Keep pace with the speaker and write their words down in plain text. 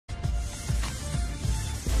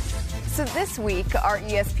So this week, our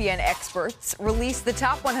ESPN experts released the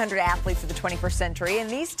top 100 athletes of the 21st century, and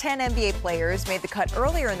these 10 NBA players made the cut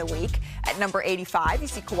earlier in the week. At number 85, you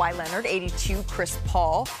see Kawhi Leonard, 82, Chris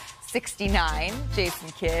Paul, 69, Jason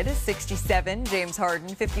Kidd, 67, James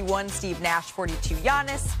Harden, 51, Steve Nash, 42,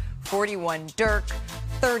 Giannis, 41, Dirk,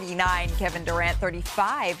 39, Kevin Durant,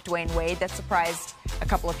 35, Dwayne Wade. That surprised a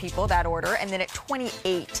couple of people, that order. And then at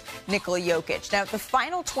 28, Nikola Jokic. Now, the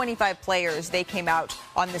final 25 players, they came out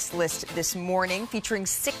on this list this morning, featuring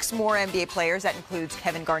 6 more NBA players. That includes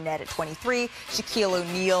Kevin Garnett at 23, Shaquille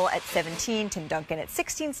O'Neal at 17, Tim Duncan at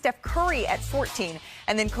 16, Steph Curry at 14,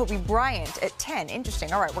 and then Kobe Bryant at 10.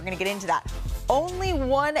 Interesting. All right, we're going to get into that. Only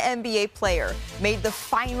one NBA player made the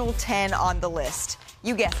final 10 on the list.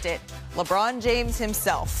 You guessed it, LeBron James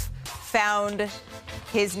himself found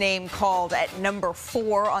his name called at number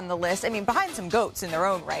 4 on the list. I mean, behind some GOATs in their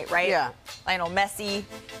own right? Yeah. Lionel Messi,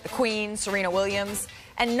 the Queen, Serena Williams.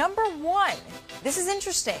 And number 1, this is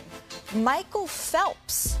interesting, Michael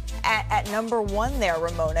Phelps at number 1 there,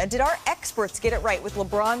 Ramona. Did our experts get it right with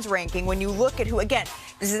LeBron's ranking when you look at who, again,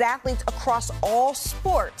 this is athletes across all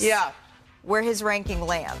sports, where his ranking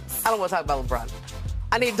lands? I don't want to talk about LeBron.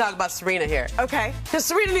 I need to talk about Serena here. Okay. Because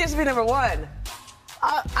Serena needs to be number 1.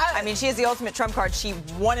 I mean, she has the ultimate trump card. She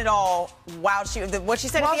won it all while what she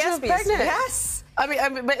said at the she was ESPYs. pregnant. Yes. I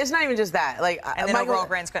mean, but it's not even just that. Like, and then overall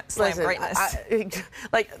Grand Slam greatness.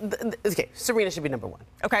 Okay, Serena should be number 1.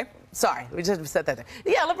 Okay. Sorry, we just said that there.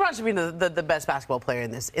 Yeah, LeBron should be the best basketball player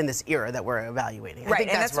in this era that we're evaluating. Right, I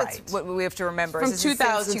think that's right. What we have to remember. From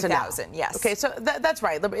 2000 to now. Yes. Okay, so that's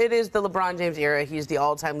right. It is the LeBron James era. He's the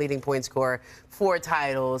all-time leading point scorer, 4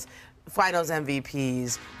 titles. Finals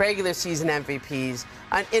MVPs, regular season MVPs.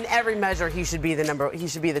 In every measure, he should be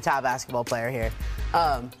the top basketball player here.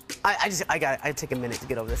 I take a minute to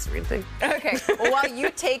get over this Serena thing. Okay. Well, while you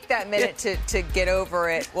take that minute to get over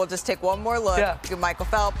it, we'll just take one more look. Yeah. Michael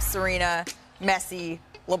Phelps, Serena, Messi,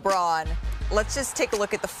 LeBron. Let's just take a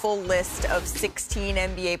look at the full list of 16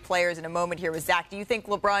 NBA players in a moment here with Zach. Do you think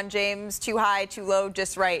LeBron James too high, too low,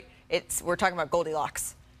 just right? We're talking about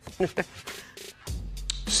Goldilocks.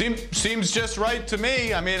 Seems just right to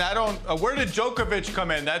me. I mean, I don't. Where did Djokovic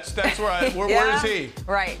come in? That's where where is he?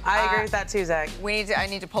 Right. I agree with that too, Zach. I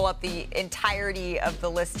need to pull up the entirety of the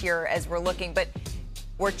list here as we're looking, but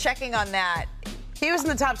we're checking on that. He was in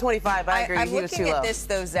the top 25. I agree. I'm he was too looking low. at this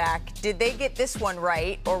though, Zach. Did they get this one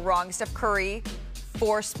right or wrong? Steph Curry,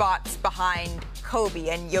 4 spots behind Kobe,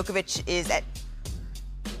 and Djokovic is at.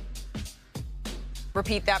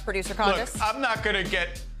 Repeat that, producer Condis. Look, I'm not gonna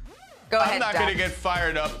get. Go ahead, I'm not going to get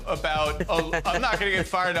fired up about. I'm not going to get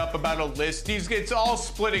fired up about a list. It's all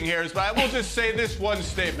splitting hairs, but I will just say this one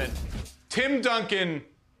statement: Tim Duncan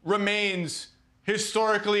remains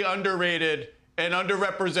historically underrated and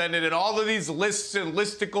underrepresented in all of these lists and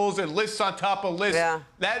listicles and lists on top of lists. Yeah.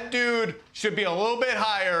 That dude should be a little bit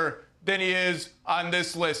higher than he is on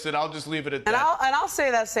this list, and I'll just leave it at that. And I'll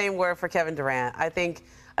say that same word for Kevin Durant. I think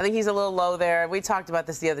he's a little low there. We talked about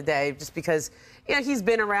this the other day, just because he's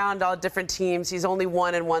been around all different teams. He's only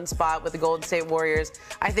won in one spot with the Golden State Warriors.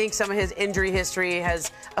 I think some of his injury history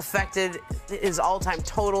has affected his all-time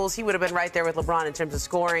totals. He would have been right there with LeBron in terms of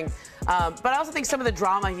scoring. But I also think some of the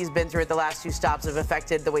drama he's been through at the last 2 stops have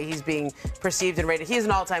affected the way he's being perceived and rated. He's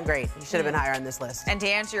an all-time great. He should have been higher on this list. And to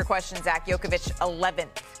answer your question, Zach, Djokovic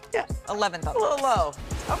 11th. Yeah. 11th on a little low.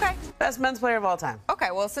 Okay. Best men's player of all time. Okay,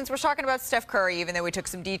 well, since we're talking about Steph Curry, even though we took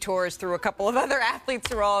some detours through a couple of other athletes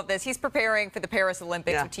through all of this, he's preparing for the Paris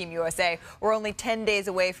Olympics with Team USA. We're only 10 days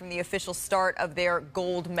away from the official start of their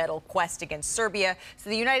gold medal quest against Serbia. So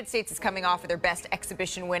the United States is coming off of their best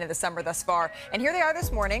exhibition win of the summer thus far. And here they are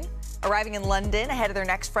this morning, arriving in London ahead of their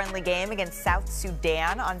next friendly game against South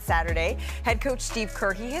Sudan on Saturday. Head coach Steve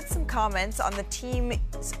Kerr, he had some comments on the team's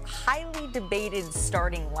highly debated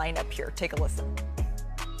starting lineup here. Take a listen.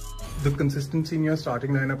 The consistency in your starting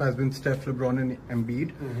lineup has been Steph, LeBron, and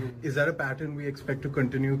Embiid. Is that a pattern we expect to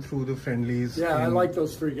continue through the friendlies? Yeah, I like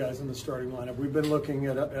those 3 guys in the starting lineup. We've been looking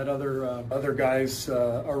at other guys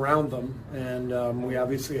around them, and we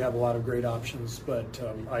obviously have a lot of great options, but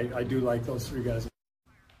I do like those 3 guys.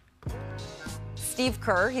 Steve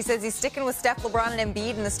Kerr, he says he's sticking with Steph, LeBron, and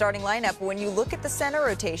Embiid in the starting lineup. But when you look at the center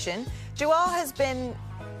rotation, Joel has been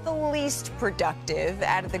the least productive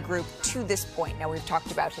out of the group to this point. Now, we've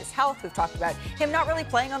talked about his health. We've talked about him not really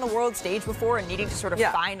playing on the world stage before and needing to sort of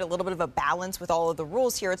find a little bit of a balance with all of the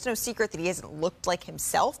rules here. It's no secret that he hasn't looked like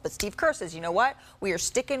himself, but Steve Kerr says, you know what? We are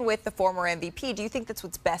sticking with the former MVP. Do you think that's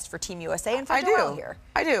what's best for Team USA and for Joel here?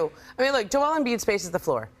 I do. I mean, look, Joel Embiid spaces the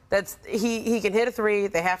floor. He can hit a three.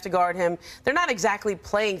 They have to guard him. They're not exactly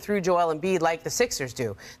playing through Joel Embiid like the Sixers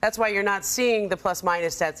do. That's why you're not seeing the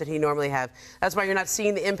plus-minus stats that he normally has. That's why you're not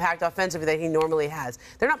seeing the impact offensively that he normally has.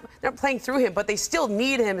 They're not playing through him, but they still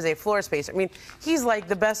need him as a floor spacer. I mean, he's like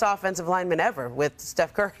the best offensive lineman ever with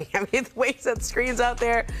Steph Curry. I mean, the way he sets screens out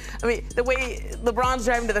there. I mean, the way LeBron's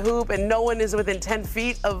driving to the hoop and no one is within 10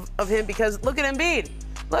 feet of him because look at Embiid.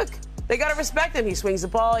 Look. They got to respect him. He swings the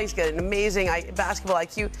ball. He's got an amazing basketball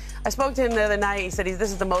IQ. I spoke to him the other night. He said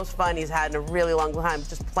this is the most fun he's had in a really long time,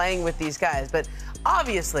 just playing with these guys. But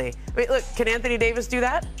obviously, I mean, look, can Anthony Davis do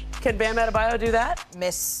that? Can Bam Adebayo do that?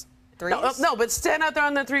 Miss threes? No, but stand out there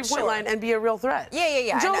on the three-point line and be a real threat.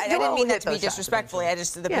 Yeah. I didn't mean that to be disrespectfully.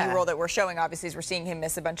 The Yeah. B-roll that we're showing, obviously, is we're seeing him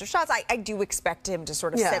miss a bunch of shots. I do expect him to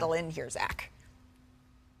sort of settle in here, Zach.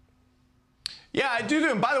 Yeah, I do.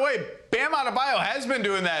 And by the way, Bam Adebayo has been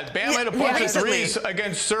doing that. Bam had a bunch of threes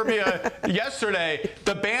against Serbia yesterday.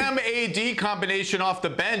 The Bam AD combination off the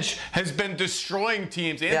bench has been destroying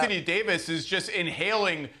teams. Anthony Davis is just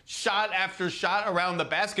inhaling shot after shot around the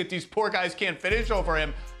basket. These poor guys can't finish over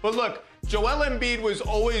him. But look, Joel Embiid was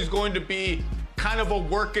always going to be kind of a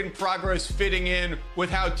work in progress fitting in with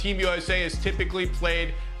how Team USA has typically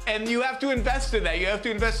played. And you have to invest in that. You have to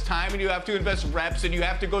invest time and you have to invest reps and you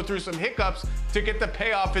have to go through some hiccups to get the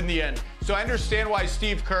payoff in the end. So I understand why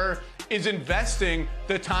Steve Kerr is investing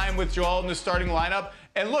the time with Joel in the starting lineup.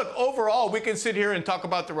 And look, overall, we can sit here and talk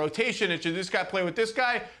about the rotation and should this guy play with this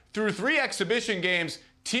guy. Through 3 exhibition games,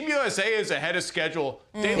 Team USA is ahead of schedule.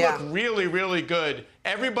 They look really, really good.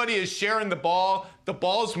 Everybody is sharing the ball. The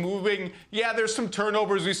ball's moving. Yeah, there's some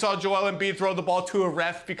turnovers. We saw Joel Embiid throw the ball to a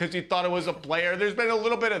ref because he thought it was a player. There's been a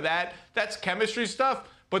little bit of that. That's chemistry stuff.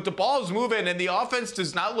 But the ball's moving, and the offense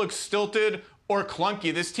does not look stilted or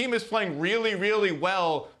clunky. This team is playing really, really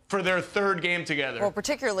well for their 3rd game together. Well,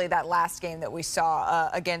 particularly that last game that we saw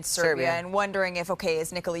against Serbia, and wondering if, okay,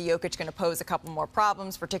 is Nikola Jokic going to pose a couple more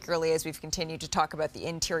problems, particularly as we've continued to talk about the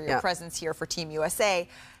interior presence here for Team USA.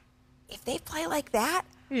 If they play like that,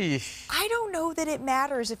 I don't know that it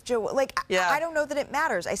matters if I don't know that it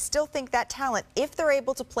matters. I still think that talent, if they're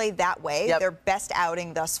able to play that way, their best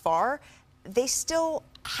outing thus far, they still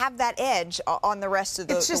have that edge on the rest of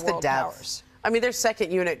the It's just world the depth. powers. I mean, their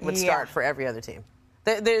second unit would start for every other team.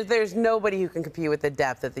 There's nobody who can compete with the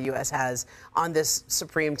depth that the U.S. has on this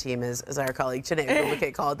supreme team, as our colleague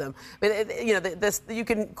Shannon called them. I mean, you know, you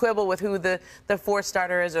can quibble with who the 4th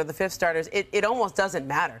starter is or the 5th starters. It almost doesn't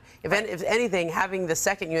matter. If anything, having the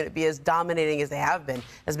second unit be as dominating as they have been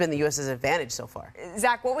has been the U.S.'s advantage so far.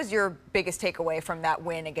 Zach, what was your biggest takeaway from that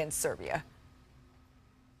win against Serbia?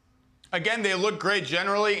 Again, they look great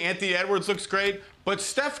generally. Anthony Edwards looks great. But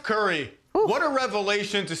Steph Curry, what a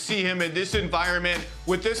revelation to see him in this environment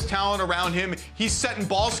with this talent around him. He's setting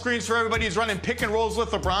ball screens for everybody. He's running pick and rolls with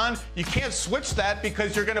LeBron. You can't switch that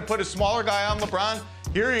because you're going to put a smaller guy on LeBron.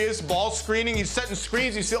 Here he is, ball screening. He's setting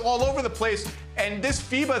screens. He's all over the place. And this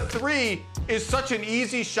FIBA 3 is such an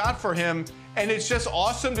easy shot for him. And it's just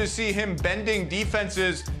awesome to see him bending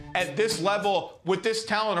defenses at this level with this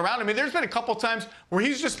talent around him. I mean, there's been a couple times where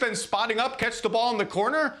he's just been spotting up, catch the ball in the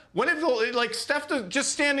corner. When like Steph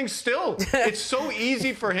just standing still. It's so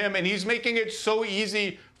easy for him, and he's making it so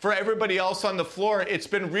easy for everybody else on the floor. It's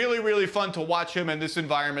been really, really fun to watch him in this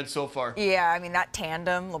environment so far. Yeah, I mean, that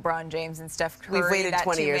tandem, LeBron James and Steph Curry. We've waited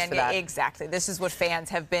 20 years for that. Exactly. This is what fans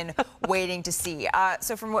have been waiting to see.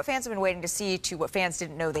 So from what fans have been waiting to see to what fans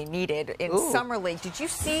didn't know they needed in Summer League, did you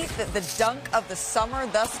see the dunk of the summer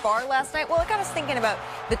thus far last night? Well, it got us thinking about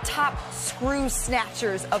the top screw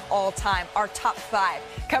snatchers of all time, our top 5,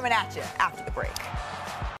 coming at you after the break.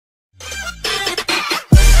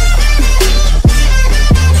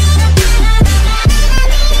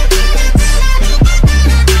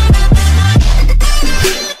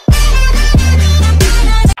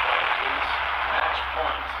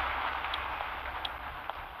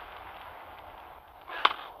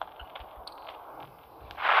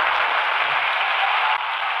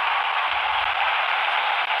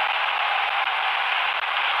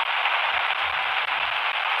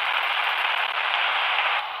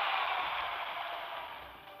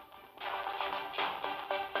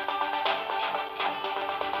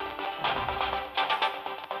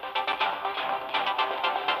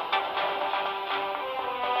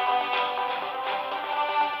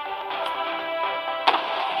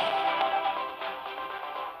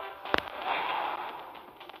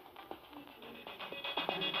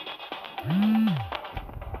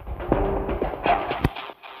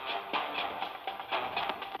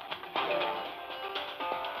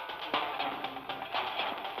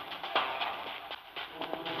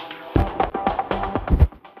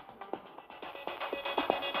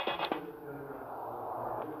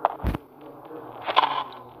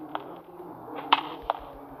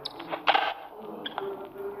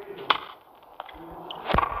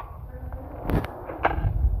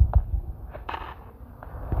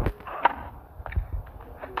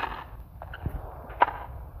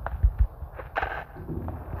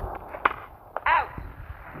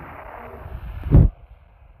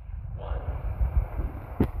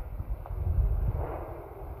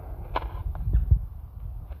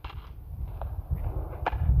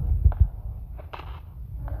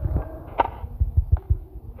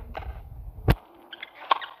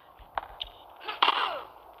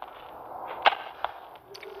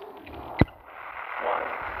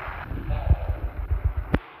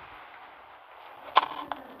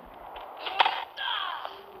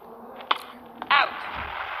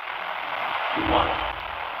 1,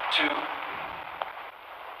 2.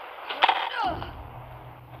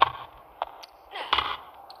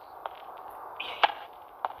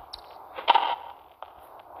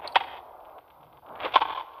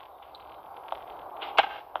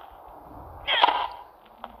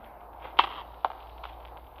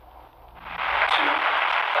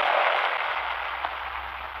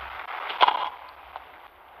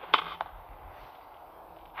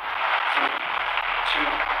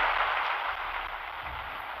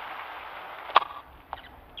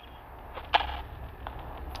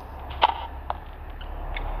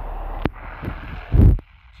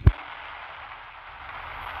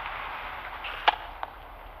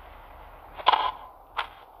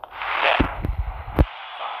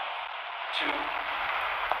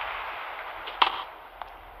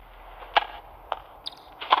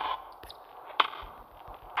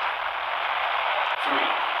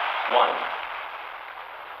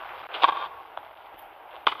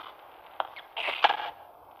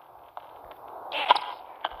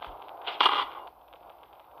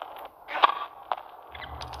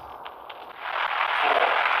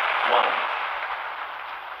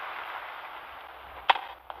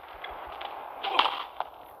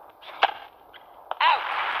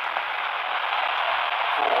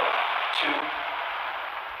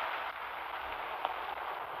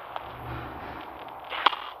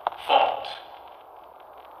 Fault.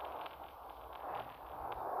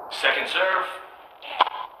 Second serve.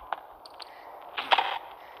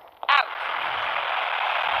 Out.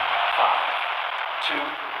 5, 2.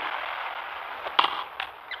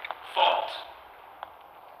 Fault.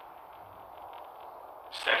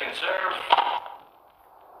 Second serve.